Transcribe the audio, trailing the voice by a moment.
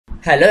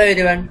Hello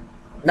everyone.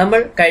 നമ്മൾ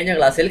കഴിഞ്ഞ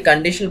ക്ലാസ്സിൽ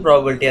കണ്ടീഷണൽ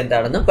പ്രോബബിലിറ്റി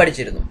എന്താണെന്ന്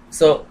പഠിച്ചിരുന്നു.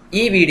 സോ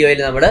ഈ വീഡിയോയിൽ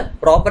നമ്മൾ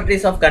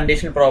പ്രോപ്പർട്ടീസ് ഓഫ്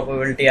കണ്ടീഷണൽ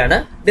പ്രോബബിലിറ്റി ആണ്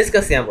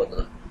ഡിസ്കസ് ചെയ്യാൻ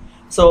പോകുന്നത്.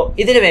 സോ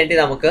ഇതിനു വേണ്ടി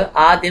നമുക്ക്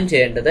ആദ്യം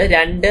ചെയ്യേണ്ടത്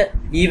രണ്ട്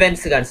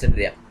ഈവൻറ്റ്സ് കൺസിഡർ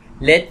ചെയ്യാം.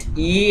 Let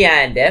E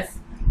and F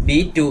B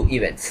to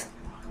events.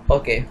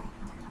 Okay,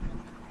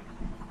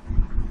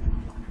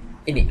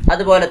 ഇനി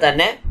അതുപോലെ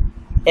തന്നെ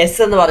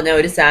എസ് എന്ന് പറഞ്ഞ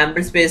ഒരു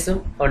സാമ്പിൾ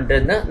സ്പേസും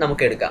ഉണ്ടെന്ന്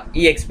നമുക്ക് എടുക്കാം.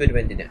 ഈ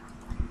എക്സ്പെരിമെന്റിന്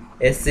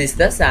S is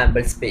the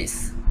sample space.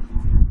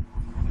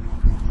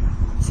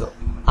 So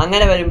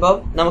അങ്ങനെ വരുമ്പോൾ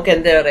നമുക്ക്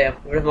എന്താ പറയാം,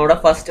 ഇവിടെ നമ്മുടെ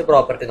ഫസ്റ്റ്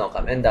പ്രോപ്പർട്ടി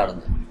നോക്കാം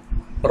എന്താണെന്ന്.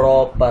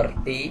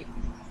 പ്രോപ്പർട്ടി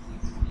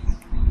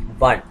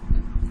 1.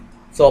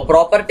 സോ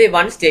പ്രോപ്പർട്ടി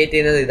 1 സ്റ്റേറ്റ്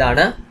ചെയ്യുന്നത്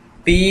ഇതാണ്: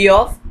 P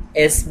of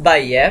S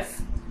by F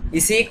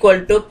is equal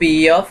to P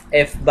of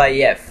F by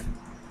F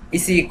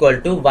is equal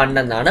to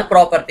 1 എന്നാണ്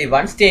പ്രോപ്പർട്ടി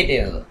 1 സ്റ്റേറ്റ്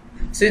ചെയ്യുന്നത്.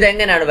 സോ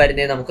ഇതെങ്ങനെയാണ്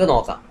വരുന്നത് നമുക്ക്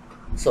നോക്കാം.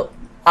 സോ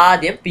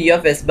ആദ്യം P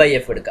of S by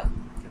F എടുക്കാം.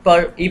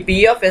 ഇപ്പോൾ ഈ P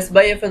of S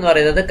by F എന്ന്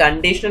പറയുന്നത്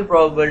കണ്ടീഷണൽ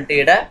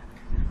പ്രോബബിലിറ്റിയുടെ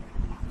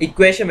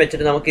ഇക്വേഷൻ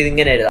വെച്ചിട്ട് നമുക്ക്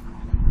ഇതിങ്ങനെ എഴുതാം: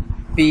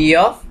 P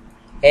of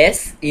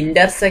S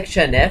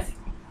intersection F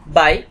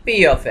by P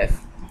of F.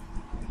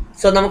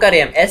 So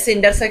നമുക്കറിയാം എസ്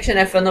ഇന്റർസെക്ഷൻ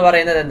എഫ് എന്ന്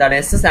പറയുന്നത് എന്താണ്?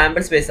 എസ്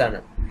സാമ്പിൾ സ്പേസ് ആണ്,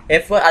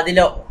 എഫ് അതിൽ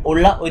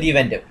ഉള്ള ഒരു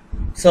event.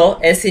 So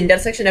S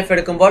intersection F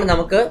എടുക്കുമ്പോൾ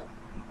നമുക്ക്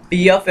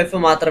പി ഓഫ് എഫ്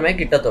മാത്രമേ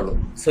കിട്ടത്തുള്ളൂ.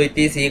 So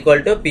it is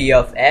equal to P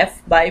of F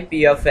by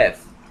P of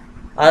F.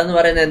 അതെന്ന്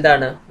പറയുന്നത്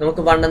എന്താണ്?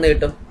 നമുക്ക് 1 എന്ന്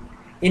കിട്ടും.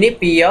 ഇനി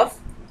P of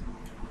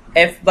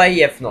F by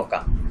F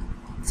നോക്കാം.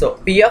 So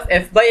P of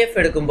F by F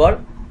എടുക്കുമ്പോൾ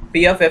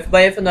P of F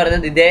by F എന്ന്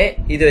പറയുന്നത്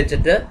ഇത്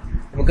വെച്ചിട്ട്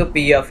നമുക്ക്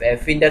P of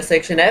F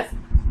intersection F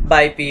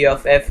by P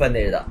of F എന്ന്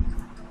എഴുതാം.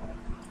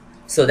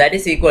 So that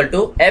is equal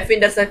to F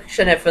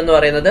intersection F എന്ന്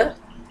പറയുന്നത്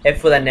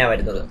എഫ് തന്നെയാണ്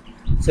വരുന്നത്.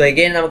 സോ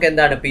എഗെയിൻ നമുക്ക്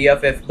എന്താണ്? P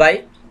of F by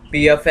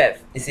P of F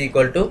is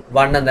equal to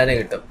 1 എന്ന് തന്നെ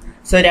കിട്ടും.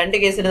 സോ രണ്ട്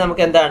കേസിന്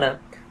നമുക്ക് എന്താണ്?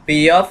 പി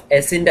ഓഫ്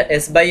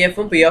എസ് ബൈ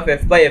എഫും പി ഓഫ്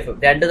എഫ് ബൈ എഫും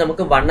രണ്ട്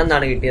നമുക്ക് 1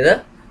 എന്നാണ് കിട്ടിയത്.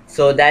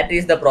 So that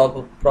is the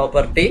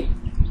property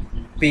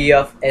P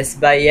of S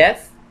by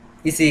F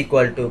is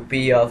equal to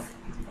P of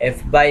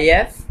F by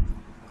F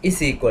is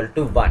equal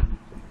to 1.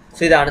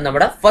 So ഇതാണ്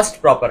നമ്മുടെ ഫസ്റ്റ്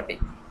പ്രോപ്പർട്ടി.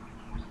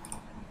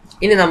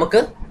 ഇനി നമുക്ക്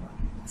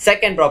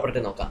സെക്കൻഡ്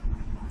പ്രോപ്പർട്ടി നോക്കാം.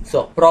 So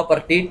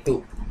property 2.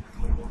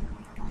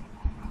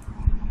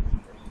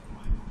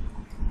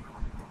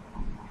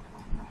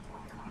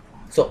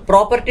 സോ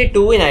പ്രോപ്പർട്ടി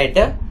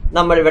 2-നായിട്ട്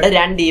നമ്മളിവിടെ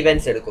രണ്ട്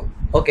ഈവൻറ്റ്സ് എടുക്കും.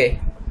 Okay,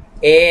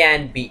 A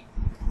and B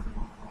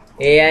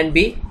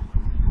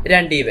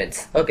രണ്ട്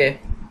events. Okay,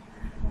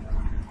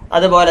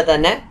 അതുപോലെ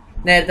തന്നെ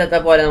നേരത്തെ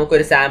പോലെ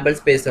നമുക്കൊരു സാമ്പിൾ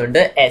സ്പേസ് ഉണ്ട്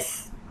എസ്.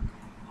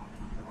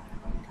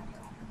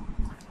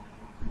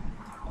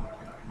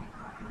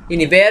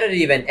 ഇനി വേറൊരു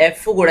ഈവന്റ്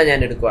എഫ് കൂടെ ഞാൻ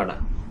എടുക്കുവാണ്.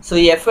 സോ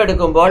ഈ എഫ്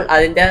എടുക്കുമ്പോൾ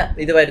അതിന്റെ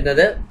ഇത്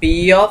വരുന്നത് P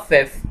of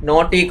F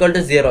not equal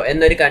to 0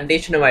 എന്നൊരു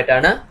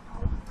കണ്ടീഷനുമായിട്ടാണ്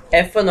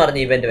എഫ് എന്ന് പറഞ്ഞ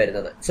ഇവന്റ്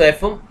വരുന്നത്. സോ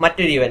എഫും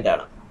മറ്റൊരു ഇവന്റ്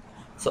ആണ്.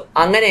 സോ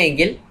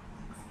അങ്ങനെയെങ്കിൽ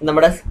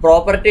നമ്മുടെ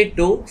പ്രോപ്പർട്ടി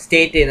 2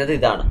 സ്റ്റേറ്റ് ചെയ്യുന്നത്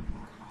ഇതാണ്: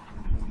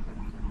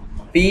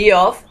 P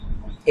of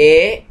A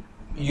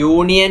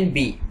union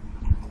B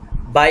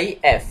by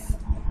f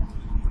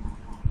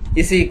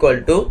is equal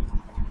to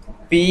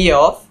p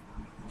of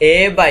a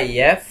by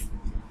f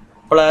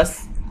plus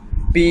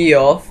p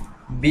of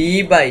b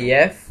by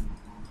f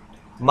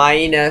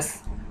minus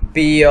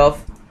p of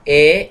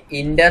a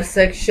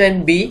intersection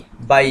b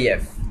by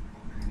f.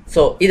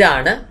 So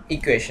ഇതാണ്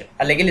equation,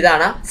 അല്ലെങ്കിൽ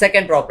ഇതാണ്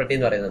second property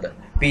എന്ന് പറയുന്നത്.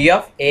 P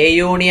of A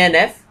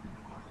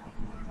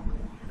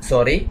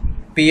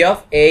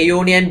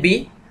union B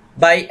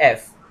by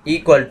F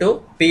equal to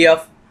P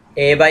of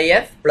a by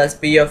f plus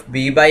p of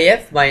b by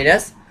f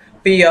minus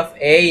p of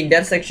a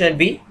intersection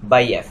b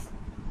by f.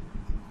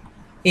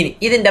 ഇനി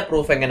ഇതിന്റെ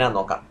proof എങ്ങനെയാണെന്ന്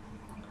നോക്കാം.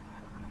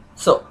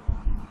 So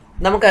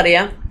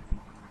നമുക്കറിയാം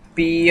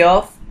P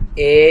of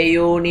A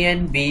union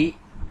B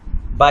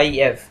by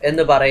F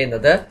എന്ന്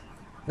പറയുന്നത്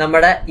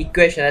നമ്മുടെ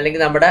equation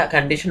അല്ലെങ്കിൽ നമ്മുടെ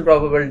കണ്ടീഷൻ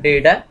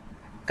പ്രോബബിലിറ്റിയുടെ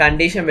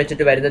കണ്ടീഷൻ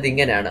വെച്ചിട്ട് വരുന്നത്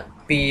ഇങ്ങനെയാണ്: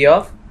 P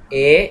of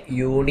A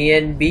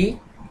union B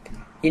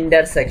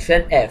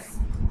intersection F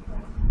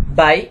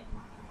by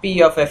P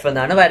of F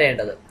എന്നാണ്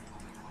വരേണ്ടത്.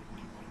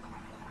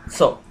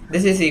 So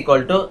this is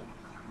equal to,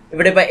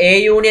 ഇവിടെ ഇപ്പൊ A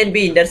union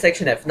B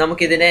intersection F,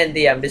 നമുക്ക് ഇതിനെ എന്ത്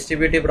ചെയ്യാം?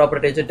 ഡിസ്ട്രിബ്യൂട്ടീവ്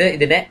പ്രോപ്പർട്ടി വെച്ചിട്ട്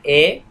ഇതിനെ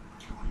A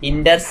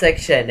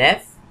intersection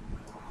F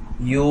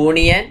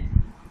union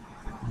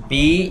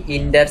B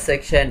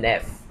intersection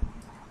F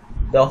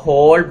the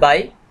whole by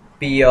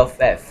P of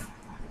F,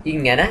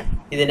 ഇങ്ങനെ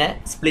ഇതിനെ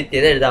സ്പ്ലിറ്റ്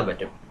ചെയ്ത് എഴുതാൻ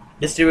പറ്റും.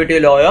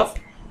 Distributive law of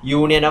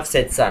union of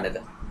sets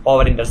ആണിത്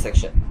ഓവർ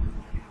ഇന്റർസെക്ഷൻ.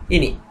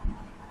 ഇനി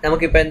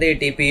നമുക്കിപ്പോൾ എന്ത്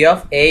കിട്ടി? P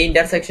of A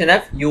intersection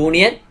F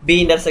union B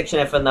intersection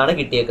F എന്നാണ്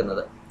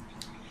കിട്ടിയേക്കുന്നത്.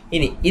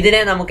 ഇനി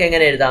ഇതിനെ നമുക്ക്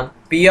എങ്ങനെ എഴുതാം?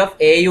 P of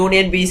A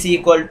union B is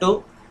equal to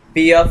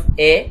P of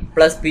A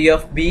plus P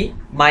of B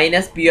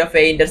minus P of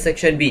A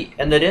intersection B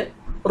എന്നൊരു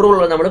റൂൾ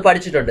നമ്മൾ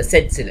പഠിച്ചിട്ടുണ്ട്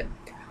സെറ്റ്സിൽ.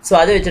 സോ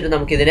അത് വെച്ചിട്ട്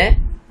നമുക്കിതിനെ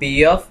P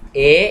of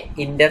A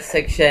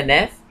intersection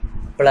F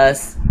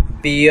plus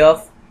P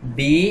of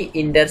B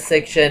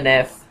intersection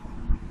F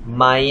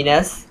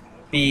minus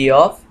P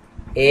of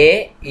A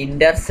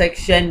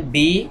intersection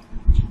B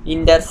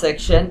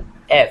intersection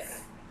F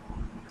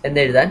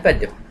എന്നെഴുതാൻ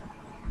പറ്റും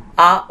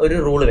ആ ഒരു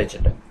rule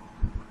വെച്ചിട്ട്.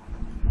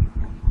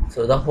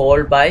 So the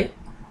whole by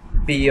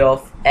P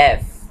of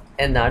F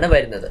എന്നാണ്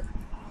വരുന്നത്.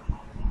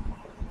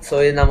 സോ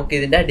ഇത് നമുക്ക്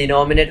ഇതിന്റെ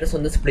ഡിനോമിനേറ്റേഴ്സ്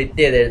ഒന്ന്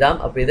സ്പ്ലിറ്റ് ചെയ്ത് എഴുതാം.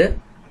 അപ്പൊ ഇത്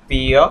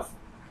P of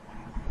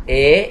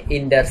A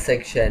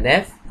intersection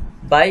F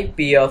by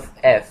P of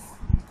F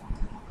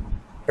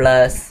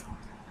plus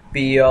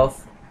P of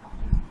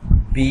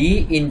B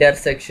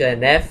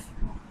intersection F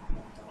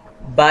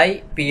by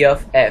P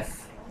of F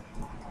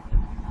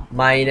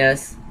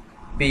minus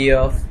P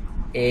of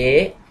A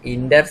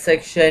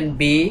intersection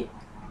B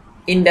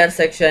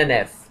intersection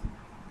F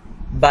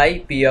by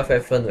P of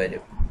F എന്ന്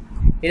വരും.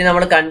 ഇനി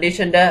നമ്മൾ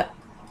കണ്ടീഷന്റെ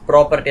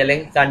property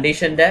അല്ലെങ്കിൽ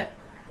കണ്ടീഷന്റെ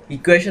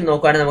equation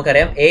നോക്കുകയാണെങ്കിൽ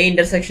നമുക്കറിയാം A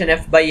intersection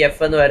F by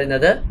F എന്ന്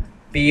പറയുന്നത്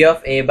P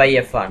of A by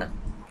F ആണ്.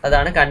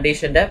 അതാണ്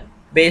കണ്ടീഷന്റെ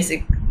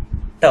ബേസിക്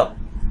ടേം.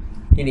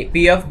 ഇനി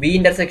P of B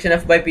intersection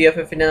F by P of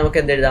എഫിനെ നമുക്ക്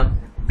എന്ത് എഴുതാം?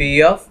 P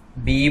of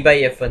B by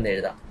F എന്ന്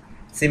എഴുതാം.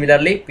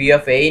 Similarly P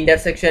of A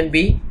intersection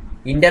B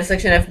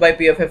intersection F by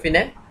P of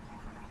എഫിനെ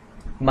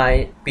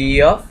P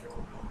of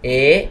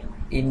A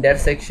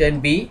intersection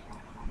B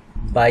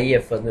by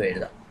F എന്ന്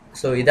എഴുതാം.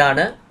 So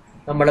ഇതാണ്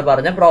നമ്മൾ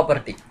പറഞ്ഞ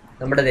പ്രോപ്പർട്ടി.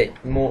 നമ്മുടെ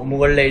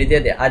മുകളിൽ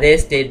എഴുതിയത് അതേ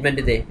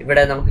സ്റ്റേറ്റ്മെന്റ് ഇതേ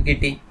ഇവിടെ നമുക്ക്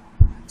കിട്ടി.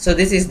 So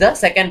this is the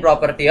second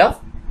property of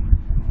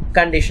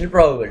conditional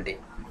probability.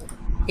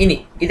 ഇനി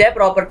ഇതേ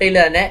പ്രോപ്പർട്ടിയിൽ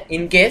തന്നെ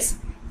in case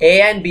A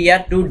and B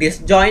R to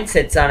disjoint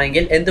sets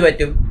ആണെങ്കിൽ എന്ത്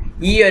പറ്റും?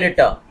 ഈ ഒരു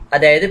ടേം,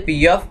 അതായത് P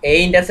of A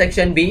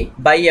intersection B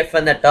by F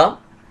എന്ന ടേം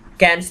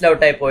ക്യാൻസൽ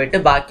ഔട്ട് ആയി പോയിട്ട്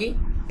ബാക്കി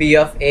P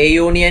of A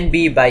union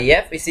B by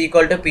F is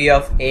equal to P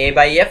of A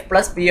by F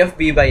plus P of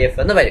B by F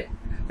എന്ന് വരും.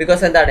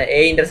 Because എന്താണ്,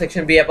 A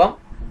intersection B അപ്പം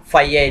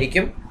 5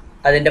 ആയിരിക്കും,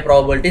 അതിന്റെ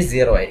പ്രോബബിലിറ്റി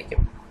 0 ആയിരിക്കും.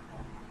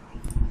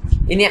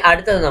 ഇനി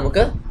അടുത്തത്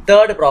നമുക്ക്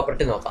തേർഡ്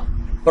പ്രോപ്പർട്ടി നോക്കാം,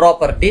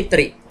 പ്രോപ്പർട്ടി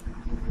 3.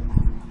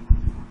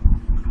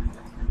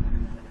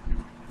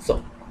 സോ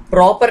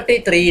പ്രോപ്പർട്ടി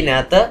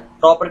 3-നകത്ത്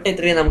പ്രോപ്പർട്ടി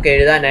 3 നമുക്ക്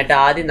എഴുതാനായിട്ട്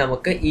ആദ്യം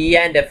നമുക്ക് ഇ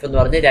ആൻഡ് എഫ് എന്ന്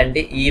പറഞ്ഞ്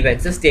 2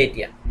 ഈവൻസ് സ്റ്റേറ്റ്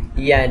ചെയ്യാം.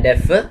 E and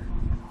F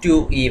 2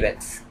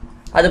 events.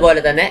 അതുപോലെ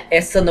തന്നെ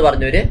എസ് എന്ന്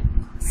പറഞ്ഞൊരു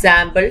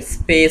സാമ്പിൾ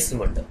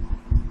സ്പേസുമുണ്ട്.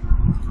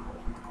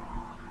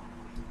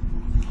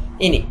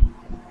 ഇനി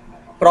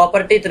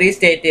പ്രോപ്പർട്ടി 3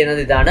 സ്റ്റേറ്റ്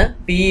ചെയ്യുന്നത് ഇതാണ്,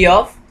 P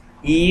of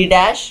E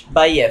dash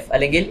by F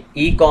അല്ലെങ്കിൽ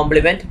E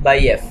complement by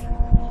F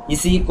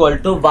is equal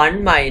to 1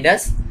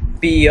 minus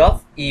P of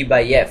E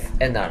by F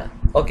എന്നാണ്.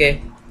 ഓക്കെ,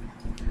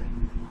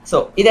 സോ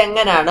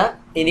ഇതെങ്ങനെയാണ്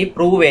ഇനി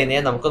പ്രൂവ്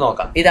ചെയ്യുന്നത് നമുക്ക്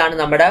നോക്കാം. ഇതാണ്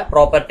നമ്മുടെ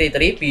property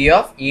 3, P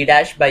of E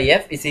dash by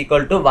F is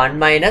equal to 1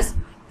 minus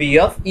P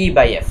of E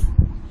by F.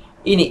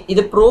 ഇനി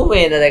ഇത് പ്രൂവ്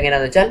ചെയ്യുന്നത്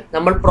എങ്ങനെയാന്ന് വെച്ചാൽ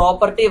നമ്മൾ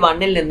പ്രോപ്പർട്ടി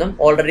 1-ൽ നിന്നും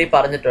ഓൾറെഡി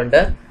പറഞ്ഞിട്ടുണ്ട്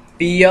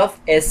P of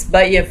S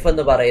by F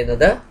എന്ന്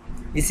പറയുന്നത്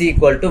ഇസ്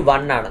ഈക്വൽ ടു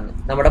 1 ആണെന്ന്.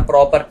 നമ്മുടെ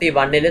പ്രോപ്പർട്ടി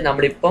 1-ൽ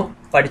നമ്മളിപ്പം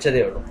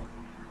പഠിച്ചതേ ഉള്ളൂ.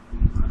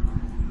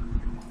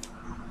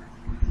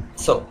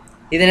 സോ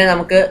ഇതിനെ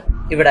നമുക്ക്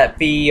ഇവിടെ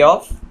പി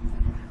ഓഫ്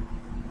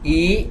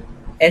ഇ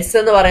എസ്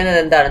എന്ന് പറയുന്നത്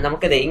എന്താണ്,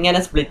 നമുക്കിത് ഇങ്ങനെ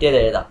സ്പ്ലിറ്റ് ചെയ്ത്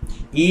എഴുതാം.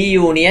 E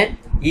union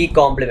E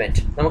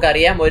complement.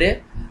 നമുക്കറിയാം ഒരു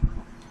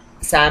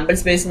സാമ്പിൾ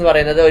സ്പേസ് എന്ന്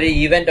പറയുന്നത് ഒരു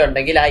ഈവന്റ്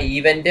ഉണ്ടെങ്കിൽ ആ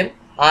ഈവന്റും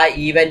ആ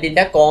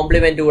ഈവന്റിന്റെ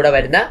കോംപ്ലിമെന്റ് കൂടെ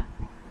വരുന്ന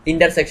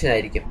ഇന്റർസെക്ഷൻ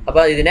ആയിരിക്കും.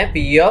 അപ്പൊ ഇതിനെ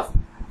P of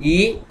E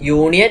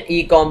union E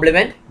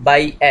complement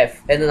by F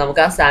എന്ന്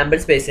നമുക്ക് ആ സാമ്പിൾ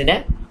സ്പേസിനെ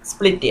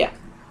സ്പ്ലിറ്റ് ചെയ്യാം.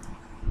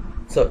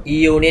 So E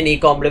union E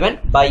complement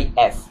by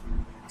F.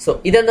 So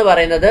ഇതെന്ന്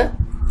പറയുന്നത്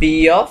P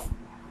of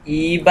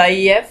E by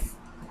F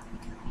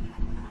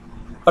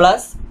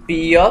plus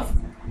P of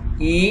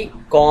E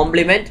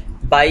complement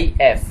by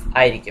F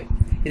ആയിരിക്കും.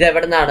 ഇത്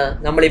എവിടെ നിന്നാണ്,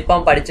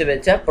 നമ്മളിപ്പം പഠിച്ചു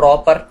വെച്ച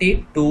പ്രോപ്പർട്ടി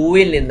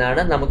 2-ൽ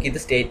നിന്നാണ് നമുക്ക് ഇത്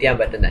സ്റ്റേറ്റ് ചെയ്യാൻ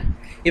പറ്റുന്നത്.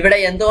 ഇവിടെ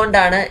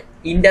എന്തുകൊണ്ടാണ്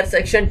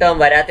ഇന്റർസെക്ഷൻ ടേം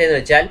വരാത്തതെന്ന്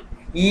വെച്ചാൽ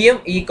ഇയും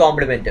ഇ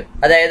കോംപ്ലിമെന്റും,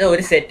 അതായത്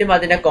ഒരു സെറ്റും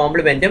അതിന്റെ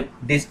കോംപ്ലിമെന്റും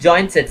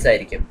ഡിസ്ജോയിന്റ് സെറ്റ്സ്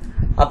ആയിരിക്കും.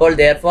 അപ്പോൾ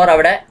therefore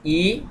അവിടെ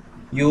ഇ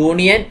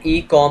യൂണിയൻ ഇ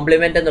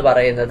കോംപ്ലിമെന്റ് എന്ന്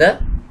പറയുന്നത്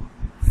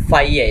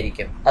 5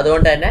 ആയിരിക്കും.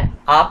 അതുകൊണ്ട് തന്നെ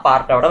ആ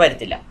പാർട്ട് അവിടെ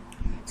വരത്തില്ല.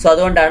 സോ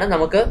അതുകൊണ്ടാണ്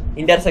നമുക്ക്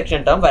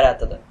ഇന്റർസെക്ഷൻ ടേം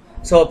വരാത്തത്.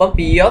 സോ അപ്പം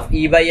P of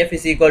E by F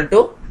is equal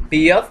to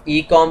P of E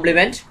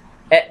complement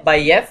by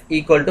F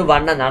equal to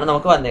 1 എന്നാണ്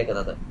നമുക്ക്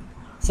വന്നേക്കുന്നത്.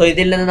 സോ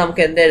ഇതിൽ നിന്ന്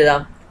നമുക്ക് എന്ത്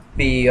എഴുതാം,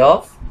 P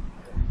of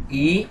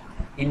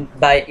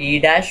E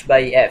dash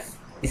by F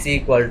is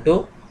equal to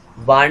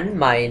 1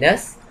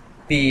 minus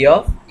P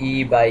of E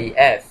by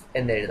F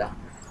എന്ന് എഴുതാം.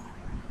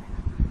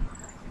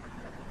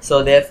 സോ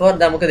therefore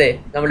നമുക്കിതേ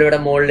നമ്മളിവിടെ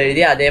മുകളിൽ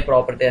എഴുതിയ അതേ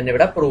പ്രോപ്പർട്ടി തന്നെ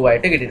ഇവിടെ പ്രൂവ്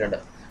ആയിട്ട് കിട്ടിയിട്ടുണ്ട്.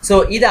 സോ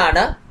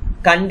ഇതാണ്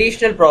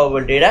കണ്ടീഷണൽ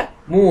പ്രോബബിലിറ്റിയുടെ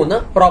 3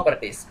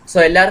 പ്രോപ്പർട്ടീസ്. സോ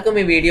എല്ലാവർക്കും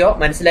ഈ വീഡിയോ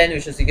മനസ്സിലായെന്ന്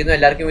വിശ്വസിക്കുന്നു.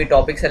 എല്ലാവർക്കും ഈ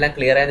ടോപ്പിക്സ് എല്ലാം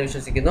ക്ലിയർ ആയെന്ന്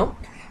വിശ്വസിക്കുന്നു.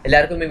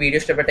 എല്ലാവർക്കും ഈ വീഡിയോ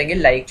ഇഷ്ടപ്പെട്ടെങ്കിൽ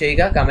ലൈക്ക്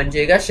ചെയ്യുക, കമന്റ്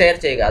ചെയ്യുക, ഷെയർ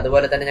ചെയ്യുക.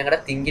 അതുപോലെ തന്നെ ഞങ്ങളുടെ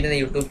തിങ്കിൻ എന്ന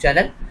യൂട്യൂബ്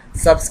ചാനൽ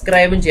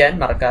സബ്സ്ക്രൈബും ചെയ്യാൻ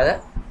മറക്കാതെ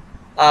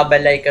ആ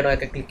ബെൽ ഐക്കണും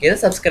ഒക്കെ ക്ലിക്ക് ചെയ്ത്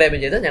സബ്സ്ക്രൈബ്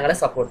ചെയ്ത് ഞങ്ങളെ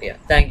സപ്പോർട്ട് ചെയ്യാം.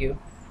 Thank you.